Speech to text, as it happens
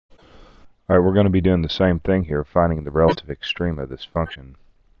All right, we're going to be doing the same thing here, finding the relative extrema of this function.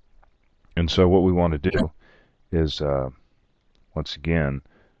 And so what we want to do is, once again,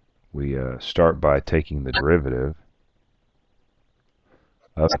 we start by taking the derivative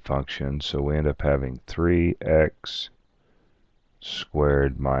of the function. So we end up having 3x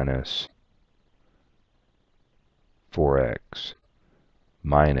squared minus 4x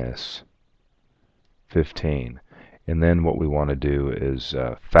minus 15. And then what we want to do is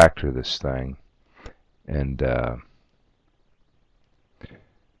factor this thing. And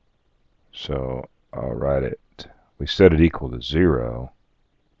so I'll write it. We set it equal to 0.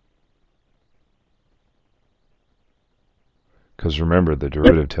 Because remember, the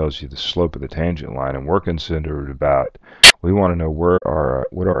derivative tells you the slope of the tangent line, and we're concerned about, we want to know what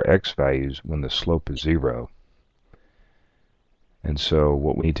are x values when the slope is 0. And so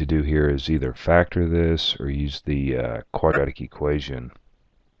what we need to do here is either factor this or use the quadratic equation.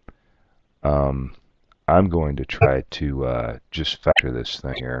 I'm going to try to just factor this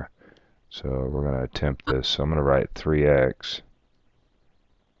thing here. So we're going to attempt this. So I'm going to write 3x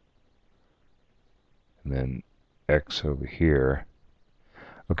and then x over here.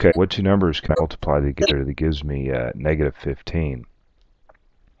 Okay, what two numbers can I multiply together that gives me negative 15?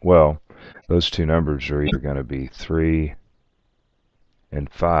 Well, those two numbers are either going to be 3 and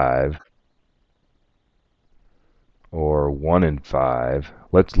 5 or 1 and 5.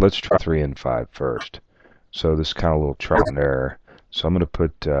 Let's try 3 and 5 first. So this is kind of a little trial and error. So I'm going to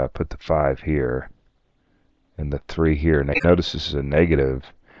put the 5 here and the 3 here. Now notice this is a negative,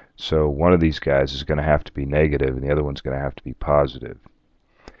 so one of these guys is going to have to be negative and the other one's going to have to be positive.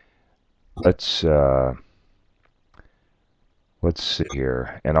 Let's see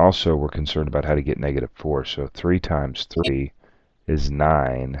here. And also we're concerned about how to get negative 4. So 3 times 3 is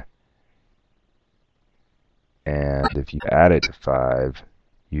 9. And if you add it to 5,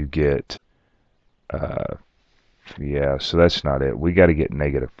 you get, yeah, so that's not it. We got to get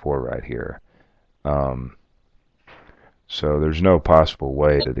negative 4 right here. So there's no possible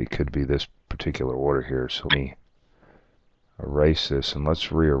way that it could be this particular order here. So let me erase this and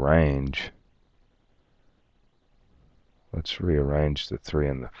let's rearrange. Let's rearrange the 3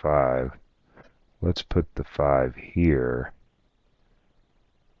 and the 5. Let's put the 5 here.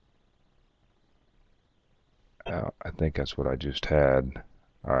 I think that's what I just had.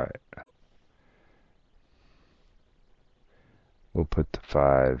 Alright. We'll put the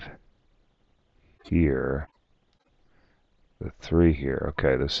 5 here. The 3 here.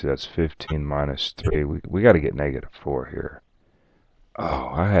 Okay, let's see, that's 15 minus 3. We got to get negative 4 here. Oh,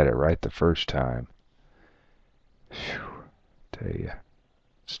 I had it right the first time. Phew. Tell you,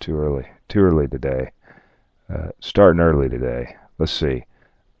 it's too early. Too early today. Starting early today. Let's see.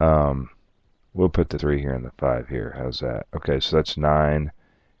 We'll put the 3 here and the 5 here. How's that? Okay, so that's 9.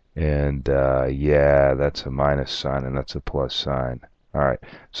 And yeah, that's a minus sign and that's a plus sign. Alright,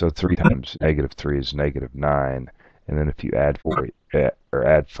 so 3 times negative 3 is negative 9. And then if you add 4 or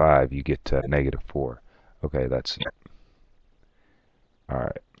add 5, you get negative 4. Okay, that's it.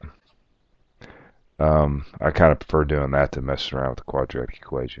 Alright. I kind of prefer doing that to messing around with the quadratic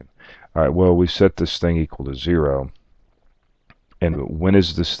equation. Alright, well, we set this thing equal to 0. And when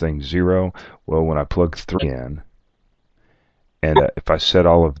is this thing 0? Well, when I plug 3 in. And if I set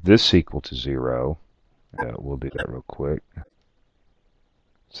all of this equal to 0, we'll do that real quick.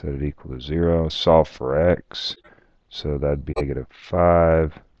 Set it equal to 0. Solve for x. So that'd be negative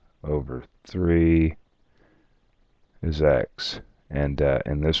 5 over 3 is x. And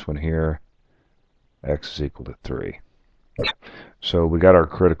in this one here, x is equal to 3. So we got our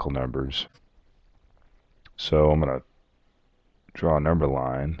critical numbers. So I'm going to draw a number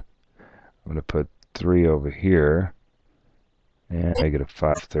line. I'm going to put 3 over here and negative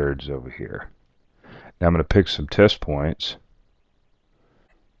 5/3 over here. Now I'm going to pick some test points.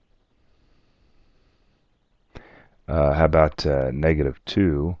 How about negative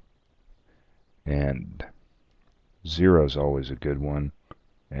 2? And 0 is always a good one.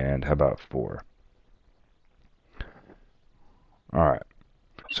 And how about 4? Alright,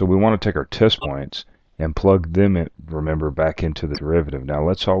 so we want to take our test points and plug them in, remember, back into the derivative. Now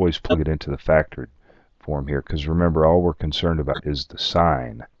let's always plug it into the factored form here, because remember, all we're concerned about is the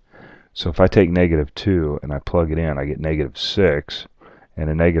sign. So if I take negative 2 and I plug it in, I get negative 6, and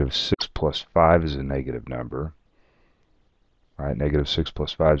a negative 6 plus 5 is a negative number. Alright, negative 6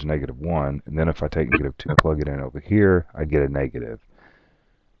 plus 5 is negative 1, and then if I take negative 2 and plug it in over here, I get a negative.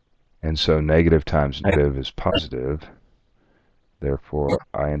 And so negative times negative is positive. Therefore,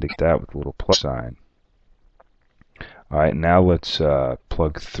 I indicate that with a little plus sign. Alright, now let's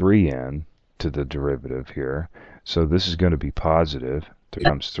plug 3 in to the derivative here. So this is going to be positive. 3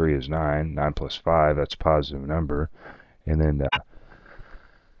 times 3 is 9. 9 plus 5, that's a positive number. And then,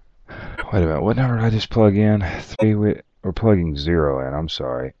 wait a minute, what number did I just plug in? 3, we're plugging 0 in, I'm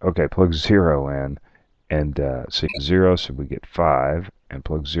sorry. Okay, plug 0 in, and so 0, so we get 5, and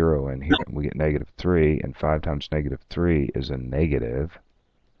plug 0 in here, and we get negative 3, and 5 times negative 3 is a negative.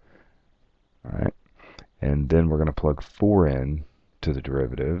 All right, and then we're going to plug 4 in to the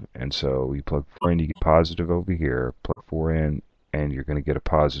derivative, and so you plug 4 in, you get positive over here, plug 4 in, and you're going to get a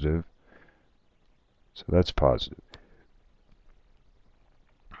positive, so that's positive.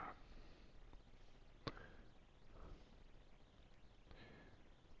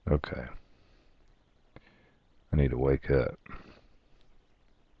 Okay, I need to wake up.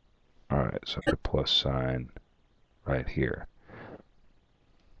 Alright, so I put a plus sign right here.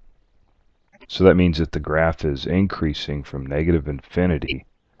 So that means that the graph is increasing from negative infinity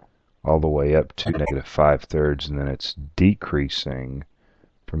all the way up to negative 5/3, and then it's decreasing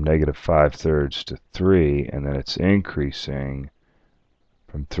from negative 5/3 to 3, and then it's increasing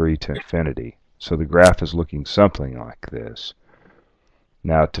from 3 to infinity. So the graph is looking something like this.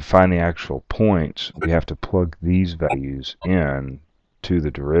 Now, to find the actual points, we have to plug these values in to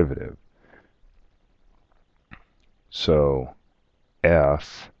the derivative. So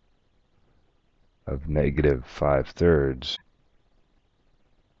f of negative 5/3,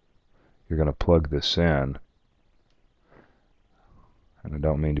 you're going to plug this in. And I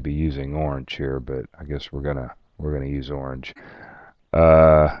don't mean to be using orange here, but I guess we're gonna use orange.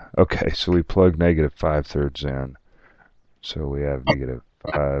 Okay, so we plug negative 5/3 in. So we have negative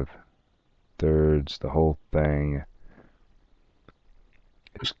 5/3. The whole thing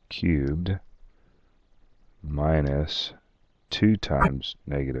is cubed minus 2 times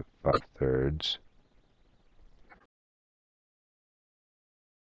negative 5/3.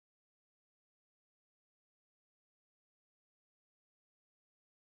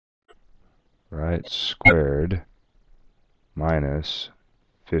 Right, squared minus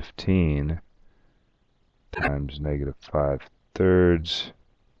 15 times negative 5/3.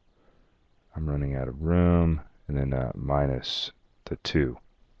 I'm running out of room, and then minus the 2.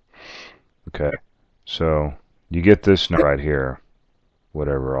 Okay, so you get this number right here,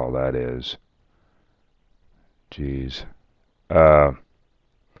 whatever all that is. Geez.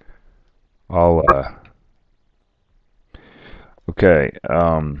 Okay,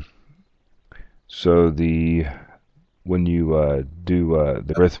 so when you do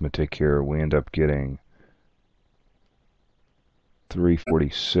the arithmetic here, we end up getting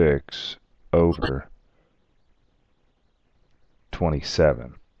 346 over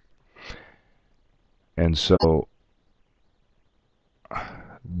 27. And so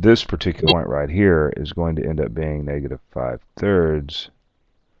this particular point right here is going to end up being negative 5/3,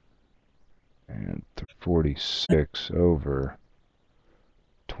 and 46 over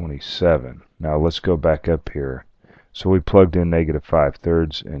 27. Now let's go back up here. So we plugged in negative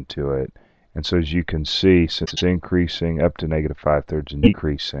 5/3 into it, and so as you can see, since it's increasing up to negative 5/3 and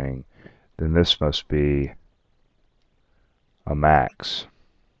decreasing, then this must be a maximum.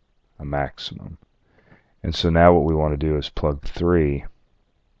 And so now what we want to do is plug 3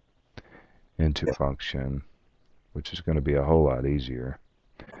 into a function, which is going to be a whole lot easier.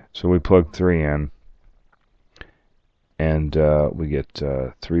 So we plug 3 in, and we get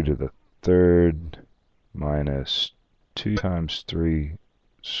 3 to the 3rd minus 2 times 3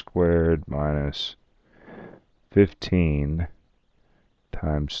 squared minus 15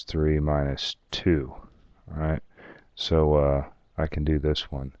 times 3 minus 2. Alright, so I can do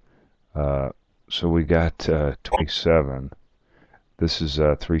this one. So we got 27. This is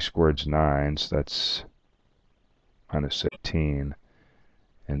 3 squared is 9, so that's minus 18.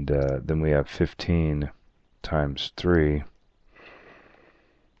 And then we have 15 times 3.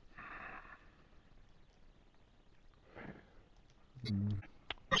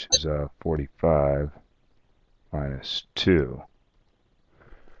 Which is 45 minus 2.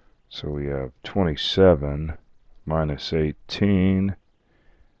 So we have 27 minus 18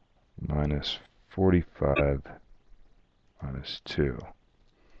 minus 45 minus 2,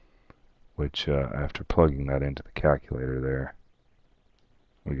 which after plugging that into the calculator there,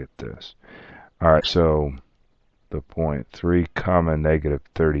 we get this. Alright, so the point 3 comma negative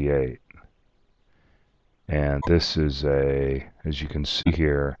 38. And this is as you can see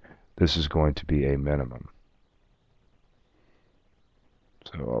here, this is going to be a minimum.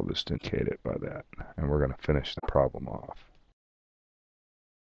 So I'll just indicate it by that. And we're going to finish the problem off.